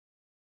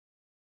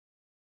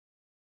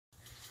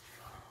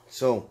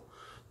So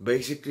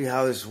basically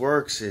how this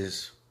works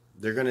is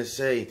they're going to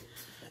say,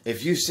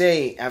 if you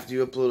say after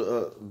you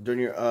upload, during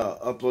your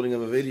uploading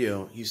of a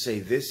video, you say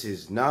this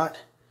is not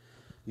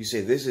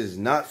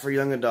for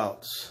young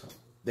adults,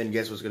 then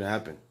guess what's going to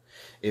happen?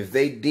 If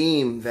they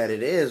deem that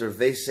it is, or if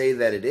they say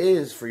that it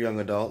is for young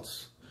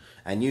adults,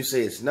 and you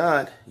say it's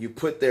not, you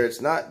put there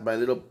it's not by a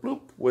little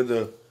bloop with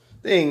a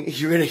thing,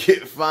 you're going to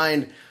get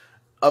fined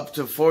up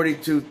to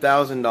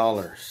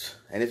 $42,000.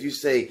 And if you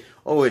say,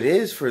 oh, it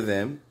is for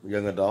them,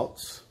 young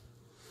adults,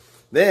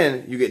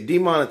 then you get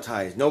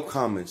demonetized. No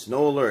comments,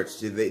 no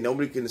alerts.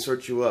 Nobody can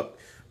search you up.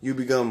 You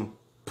become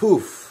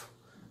poof,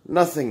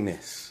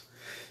 nothingness.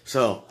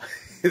 So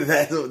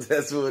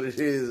that's what it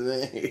is,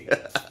 man.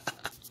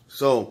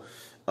 So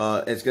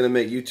it's gonna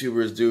make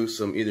YouTubers do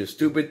some either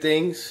stupid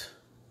things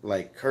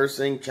like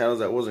cursing. Channels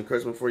that wasn't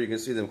cursing before, you can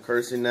see them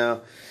cursing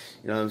now.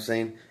 You know what I'm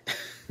saying?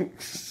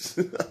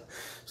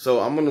 So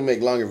I'm gonna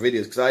make longer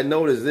videos because I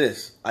noticed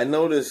this. I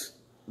noticed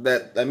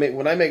that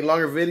when I make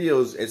longer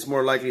videos, it's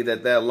more likely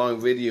that that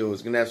long video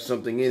is gonna have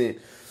something in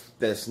it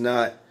that's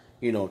not,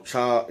 you know,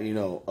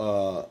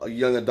 a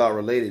young adult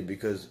related.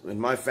 Because in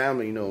my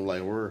family, you know,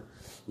 like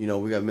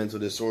we got mental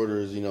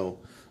disorders. You know,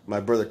 my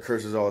brother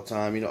curses all the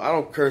time. You know, I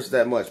don't curse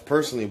that much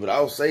personally, but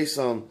I'll say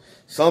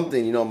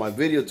something, you know, in my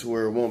video to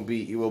where it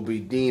will be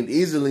deemed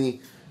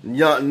easily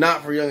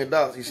not for young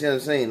adults. You see what I'm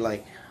saying?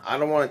 Like, I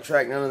don't want to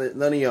track none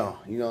of y'all.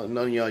 You know,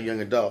 none of y'all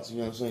young adults. You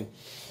know what I'm saying?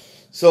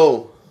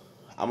 So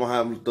I'm gonna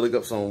have to look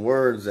up some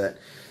words that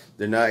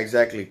they're not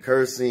exactly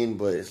cursing,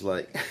 but it's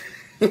like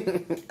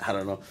I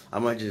don't know. I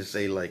might just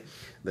say like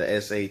the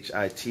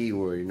SHIT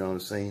word. You know what I'm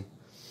saying?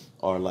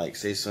 Or like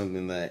say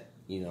something that,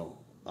 you know,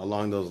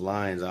 along those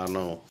lines. I don't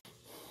know.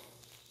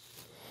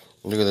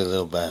 Look at that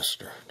little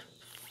bastard.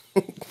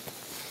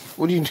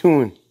 What are you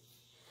doing?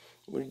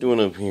 What are you doing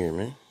up here,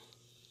 man?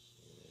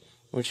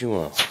 What you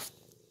want?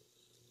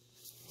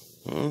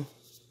 Hmm?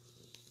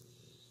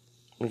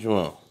 What you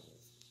want?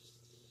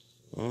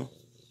 Hmm?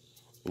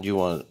 You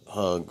want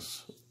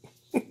hugs?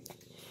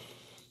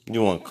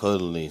 You want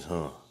cuddlies,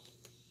 huh?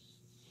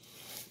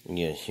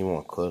 Yes, you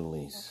want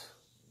cuddlies.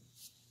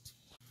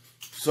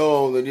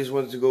 So they just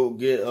went to go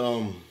get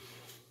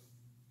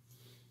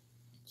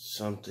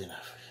something.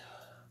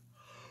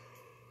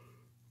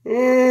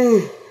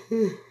 They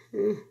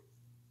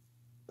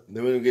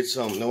went to get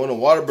some. They went to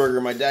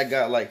Whataburger. My dad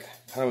got like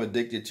kind of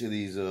addicted to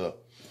these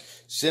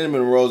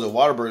cinnamon rolls at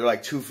Whataburger. They're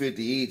like $2.50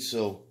 each.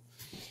 So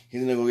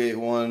he's gonna go get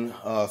one,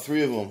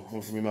 3 of them.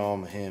 One for me, my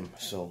mom, and him.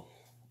 So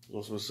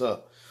what's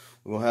up?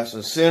 We're gonna have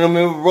some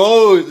cinnamon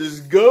rolls. It's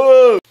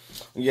good.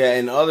 Yeah,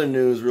 in other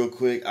news, real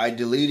quick, I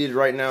deleted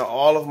right now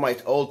all of my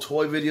old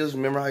toy videos.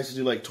 Remember how I used to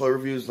do like toy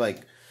reviews,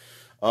 like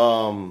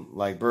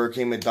Burger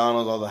King,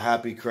 McDonald's, all the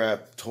Happy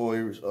Crap toy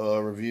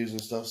reviews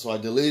and stuff. So I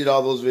deleted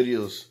all those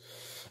videos.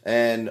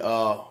 And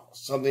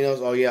something else.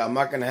 Oh yeah, I'm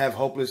not gonna have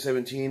Hopeless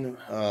 17,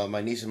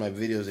 my niece, in my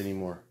videos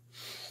anymore.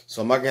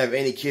 So I'm not gonna have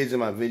any kids in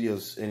my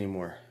videos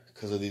anymore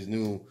because of these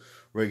new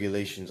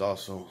regulations.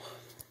 Also,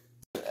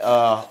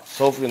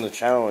 Sophie in the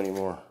channel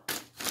anymore.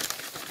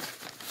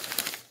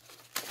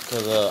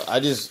 Because I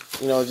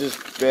just, you know,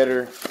 just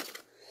better.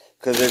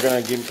 Because they're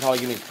going to probably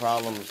give me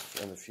problems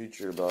in the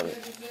future about it.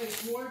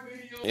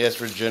 Yes,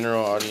 for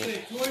general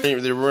audience. They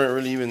weren't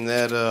really even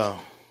that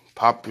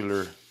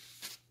popular.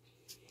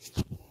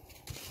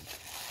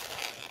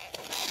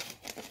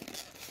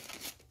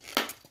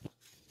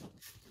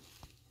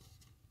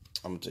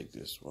 I'm going to take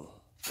this one.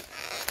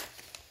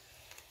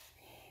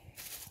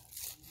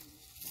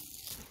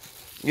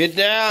 Get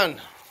down!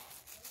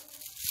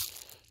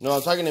 No,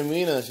 I'm talking to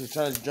Mina. She's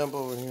trying to jump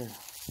over here.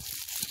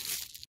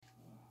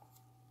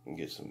 And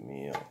get some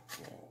meal.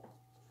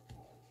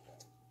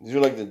 These are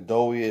like the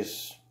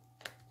doughiest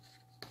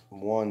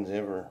ones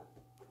ever.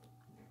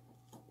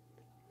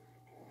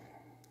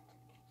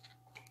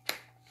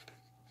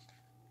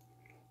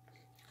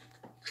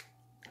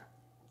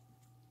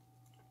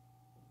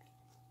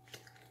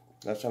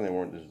 Last time they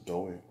weren't this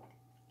doughy.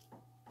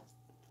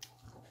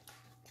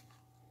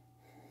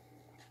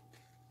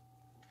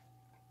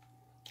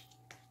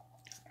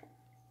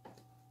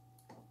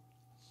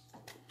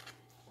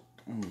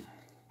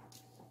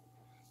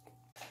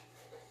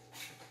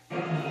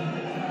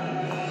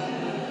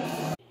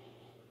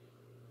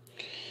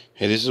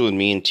 Hey, this is when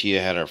me and Tia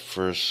had our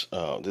first,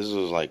 this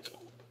was like,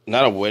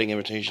 not a wedding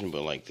invitation,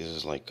 but like, this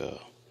is like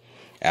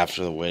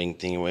after the wedding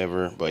thing or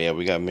whatever. But yeah,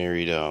 we got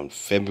married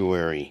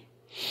February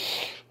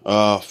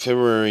of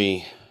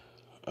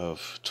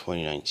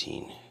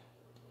 2019.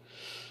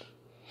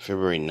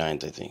 February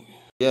 9th, I think.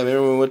 Yeah,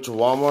 remember when we went to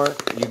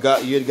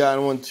Walmart? You had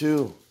gotten one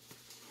too.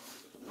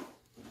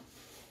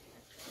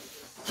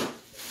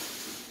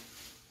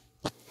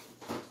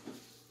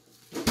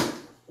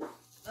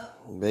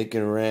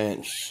 Bacon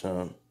Ranch,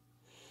 son.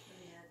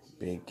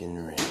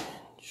 Bacon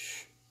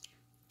Ranch.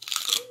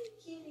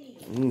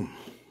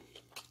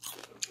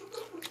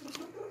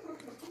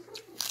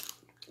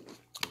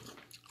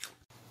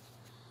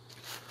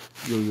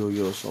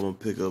 Yo, so I'm gonna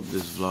pick up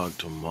this vlog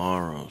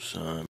tomorrow,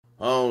 son.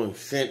 Only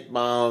 50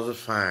 balls of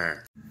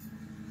fire.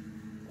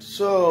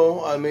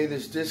 So, I made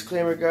this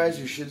disclaimer, guys.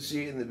 You should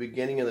see it in the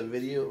beginning of the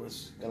video.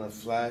 It's gonna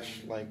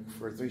flash like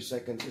for 3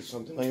 seconds or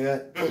something like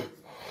that.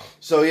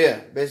 So,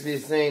 yeah, basically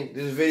it's saying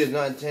this video is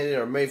not intended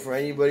or made for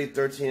anybody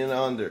 13 and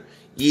under.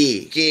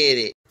 Yeah, get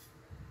it.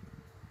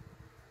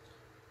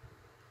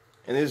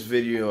 In this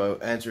video,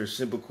 I answer a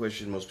simple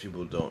question most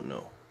people don't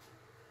know.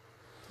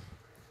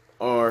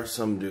 Or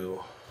some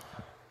do.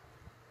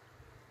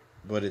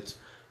 But it's,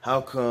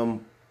 how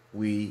come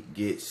we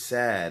get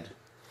sad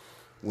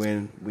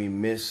when we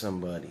miss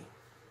somebody?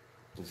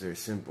 It's very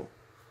simple.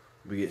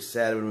 We get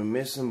sad when we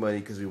miss somebody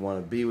because we want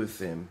to be with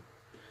them.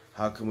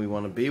 How come we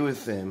want to be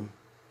with them?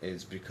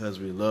 It's because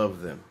we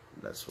love them.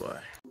 That's why.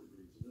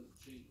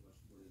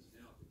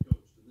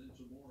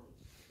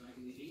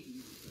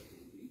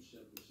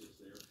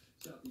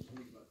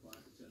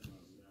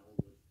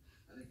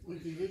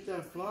 If you get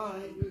that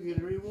flight, you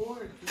get a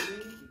reward.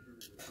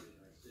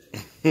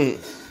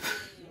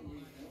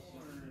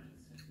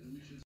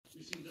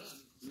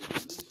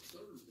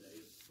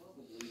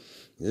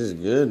 This is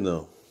good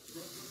though.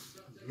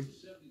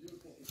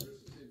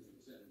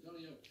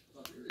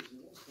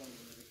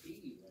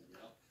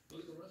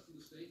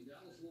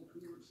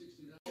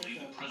 The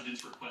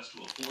president's request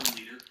to a foreign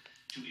leader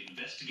to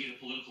investigate a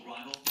political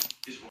rival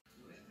is.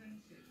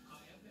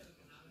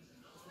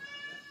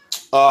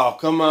 Oh,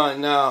 come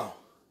on now.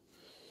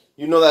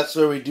 You know that's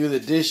where we do the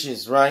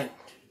dishes, right?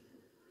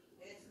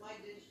 It's my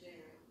dish there.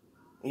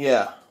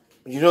 Yeah.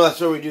 You know that's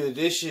where we do the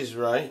dishes,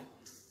 right?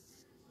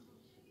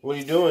 What are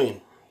you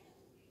doing?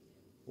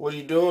 What are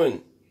you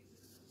doing?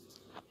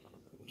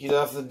 Get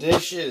off the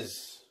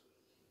dishes.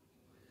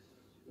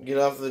 Get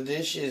off the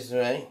dishes,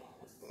 right?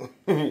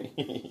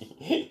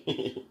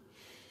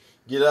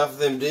 Get off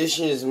them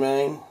dishes,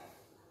 man.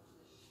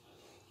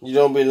 You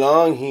don't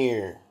belong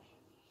here.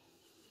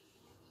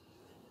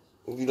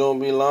 You don't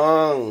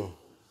belong.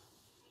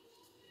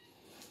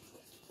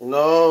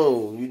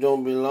 No, you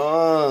don't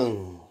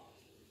belong.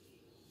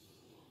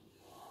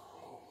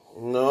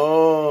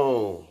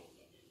 No.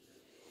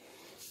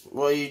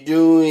 What are you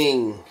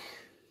doing?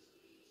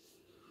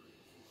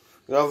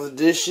 Get off the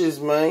dishes,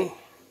 man.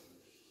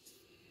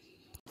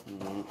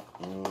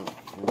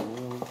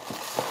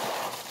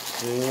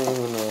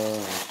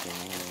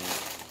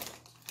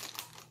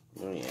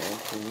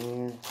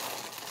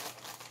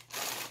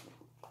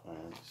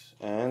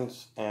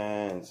 Ants.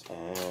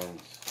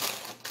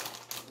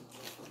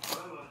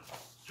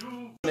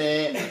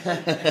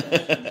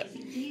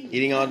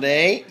 Eating all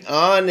day?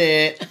 On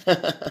it.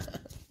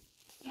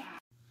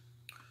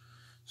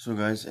 So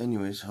guys,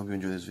 anyways, hope you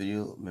enjoyed this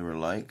video. Remember,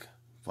 like,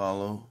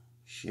 follow,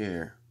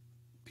 share.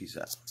 Peace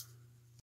out.